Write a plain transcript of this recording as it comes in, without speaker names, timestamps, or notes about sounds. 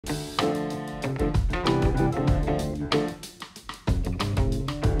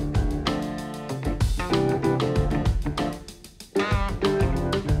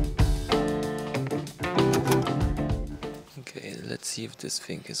see if this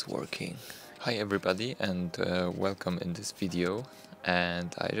thing is working. Hi everybody, and welcome in this video.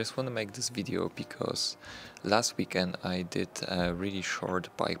 And I just want to make this video because last weekend I did a really short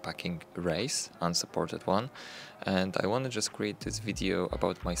bikepacking race, unsupported one, and I want to just create this video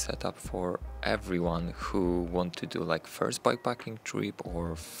about my setup for everyone who want to do like first bikepacking trip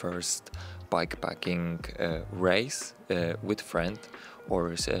or first bikepacking race with friend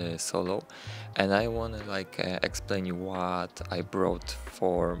or solo. And I want to explain you what I brought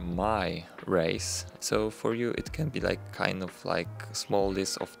for my race. So for you it can be like kind of like small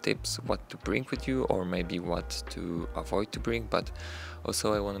list of tips what to bring with you, or maybe what to avoid to bring. But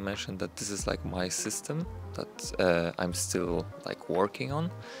also I want to mention that this is like my system that I'm still like working on,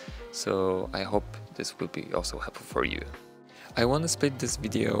 so I hope this will be also helpful for you. I want to split this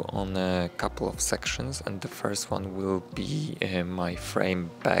video on a couple of sections, and the first one will be my frame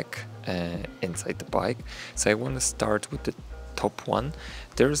back inside the bike. So I want to start with the top one.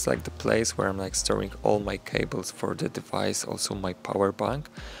 There's like the place where I'm like storing all my cables for the device, also my power bank,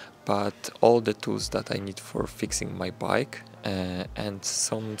 but all the tools that I need for fixing my bike, and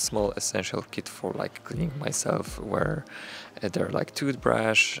some small essential kit for like cleaning myself, where they're like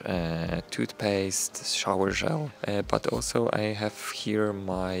toothbrush, toothpaste, shower gel, but also I have here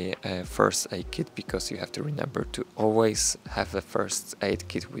my first aid kit, because you have to remember to always have a first aid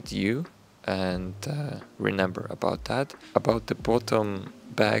kit with you, and remember about that. About the bottom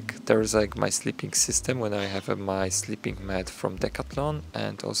bag, there's like my sleeping system when I have my sleeping mat from Decathlon,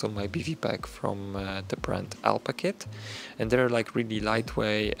 and also my BV bag from the brand Alpakit, and they're like really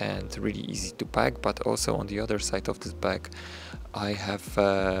lightweight and really easy to pack. But also on the other side of this bag I have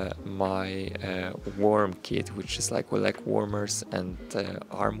my warm kit, which is like leg warmers and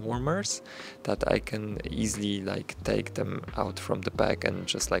arm warmers, that I can easily like take them out from the bag and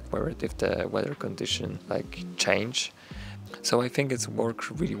just like wear it if the weather condition like change. So I think it's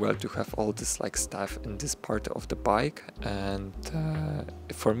worked really well to have all this like stuff in this part of the bike, and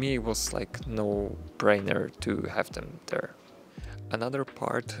for me it was like no brainer to have them there. Another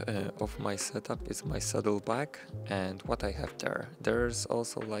part of my setup is my saddlebag, and what I have there. There's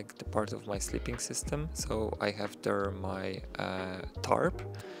also like the part of my sleeping system, so I have there my tarp.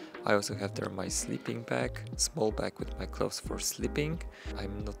 I also have there my sleeping bag, small bag with my clothes for sleeping.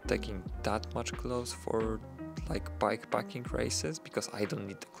 I'm not taking that much clothes for like bikepacking races, because I don't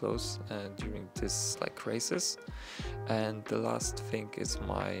need the clothes during this like races. And the last thing is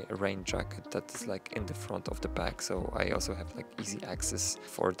my rain jacket that is like in the front of the bag, so I also have like easy access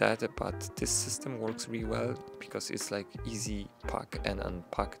for that. But this system works really well because it's like easy pack and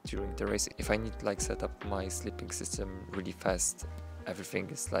unpack during the race. If I need like set up my sleeping system really fast, everything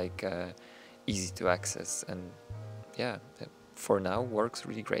is like easy to access, and yeah, for now works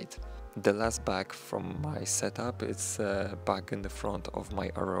really great. The last bag from my setup, it's back in the front of my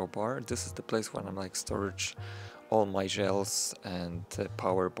Aero bar. This is the place where I'm like storage all my gels and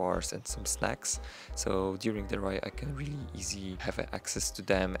power bars and some snacks, so during the ride I can really easy have access to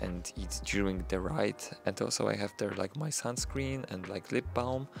them and eat during the ride. And also I have there like my sunscreen and like lip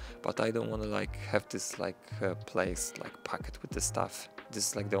balm, but I don't want to like have this like place like packed with the stuff. This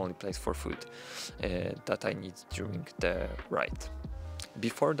is like the only place for food that I need during the ride.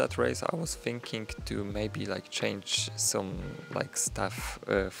 Before that race I was thinking to maybe like change some like stuff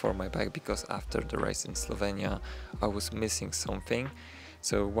for my bike, because after the race in Slovenia I was missing something.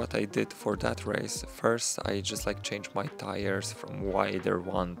 So what I did for that race, first I just like changed my tires from wider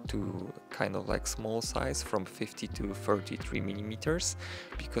one to kind of like small size, from 50 to 33 millimeters,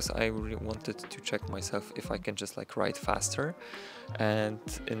 because I really wanted to check myself if I can just like ride faster. And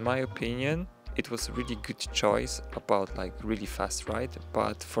in my opinion it was a really good choice about like really fast ride.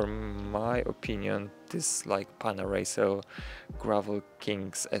 But for my opinion, this like Panaracer Gravel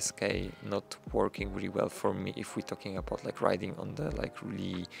Kings SK not working really well for me if we're talking about like riding on the like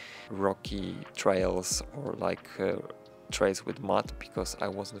really rocky trails or like trails with mud, because I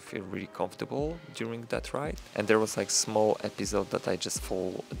wasn't feel really comfortable during that ride. And there was like small episode that I just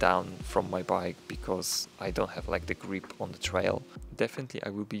fall down from my bike because I don't have like the grip on the trail. Definitely I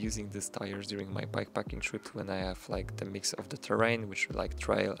will be using these tires during my bikepacking trips when I have like the mix of the terrain, which are like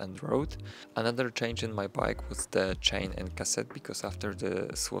trail and road. Another change in my bike was the chain and cassette, because after the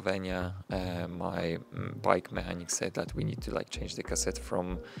Slovenia my bike mechanic said that we need to like change the cassette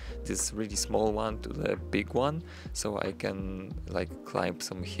from this really small one to the big one, so I can like climb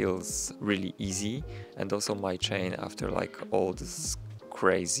some hills really easy. And also my chain, after like all this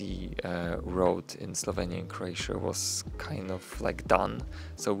crazy road in Slovenia and Croatia was kind of like done,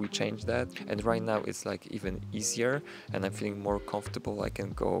 so we changed that, and right now it's like even easier and I'm feeling more comfortable. I can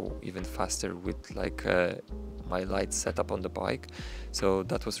go even faster with like my light setup on the bike, so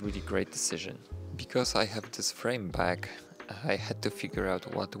that was really great decision. Because I have this frame bag, I had to figure out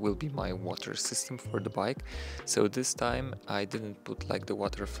what will be my water system for the bike. So this time I didn't put like the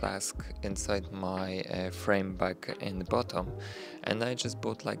water flask inside my frame bag in the bottom, and I just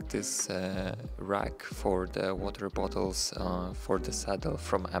bought like this rack for the water bottles for the saddle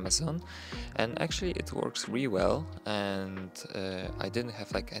from Amazon, and actually it works really well, and I didn't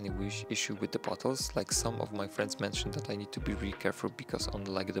have like any issue with the bottles. Like some of my friends mentioned that I need to be really careful because on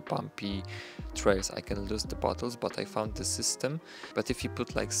like the bumpy trails I can lose the bottles, but I found the system. But if you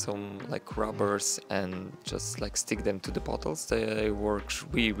put like some like rubbers and just like stick them to the bottles, they work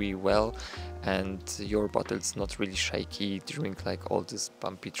really well, and your bottle is not really shaky during like all these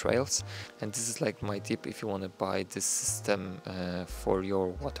bumpy trails. And this is like my tip if you want to buy this system for your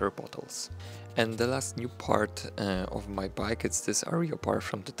water bottles. And the last new part of my bike, it's this Aero bar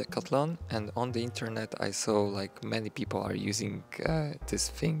from the Decathlon, and on the internet I saw like many people are using this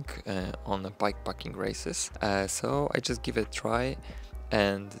thing on bikepacking races, so I just give it a try,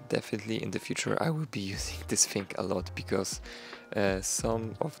 and definitely in the future I will be using this thing a lot, because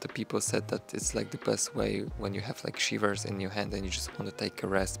some of the people said that it's like the best way when you have like shivers in your hand and you just want to take a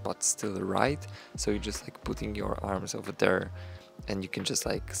rest but still ride. So you're just like putting your arms over there and you can just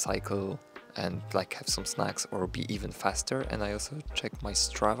like cycle and like have some snacks or be even faster. And I also checked my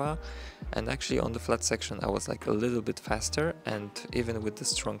Strava, and actually on the flat section I was like a little bit faster, and even with the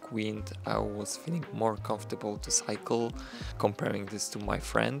strong wind I was feeling more comfortable to cycle, comparing this to my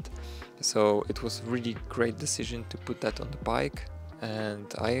friend. So it was really great decision to put that on the bike,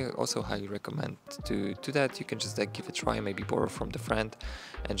 and I also highly recommend to do that. You can just like give it a try, maybe borrow from the friend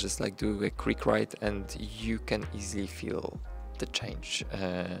and just like do a quick ride, and you can easily feel the change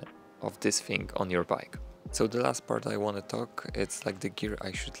of this thing on your bike. So the last part I want to talk, it's like the gear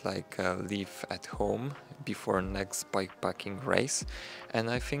I should like leave at home before next bikepacking race. And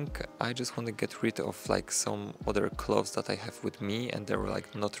I think I just want to get rid of like some other clothes that I have with me and they were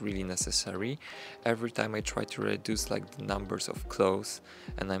like not really necessary. Every time I try to reduce like the numbers of clothes,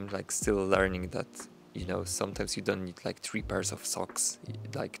 and I'm like still learning that, you know, sometimes you don't need like 3 pairs of socks,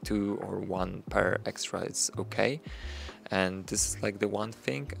 like 2 or 1 pair extra is okay. And this is like the one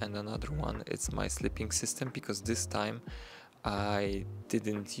thing. And another one, it's my sleeping system, because this time I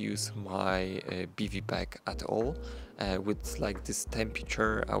didn't use my BV bag at all. With like this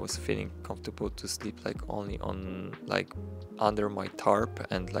temperature I was feeling comfortable to sleep like only on like under my tarp,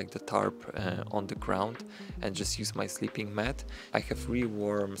 and like the tarp on the ground, and just use my sleeping mat. I have really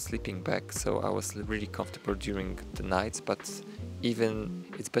warm sleeping bag, so I was really comfortable during the nights. But even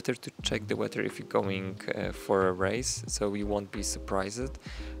it's better to check the weather if you're going for a race, so you won't be surprised.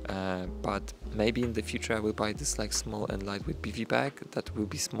 But maybe in the future I will buy this like small and lightweight BV bag that will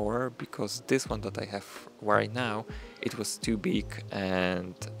be smaller, because this one that I have right now, it was too big,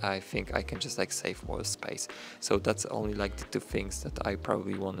 and I think I can just like save more space. So that's only like the 2 things that I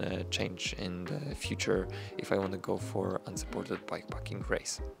probably want to change in the future if I want to go for unsupported bikepacking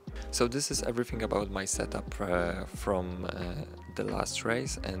race. So this is everything about my setup from the last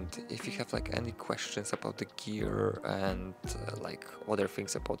race, and if you have like any questions about the gear and like other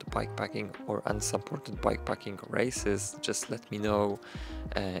things about the bikepacking or unsupported bikepacking races, just let me know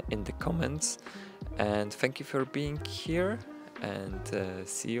in the comments. And thank you for being here, and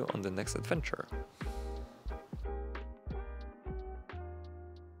see you on the next adventure.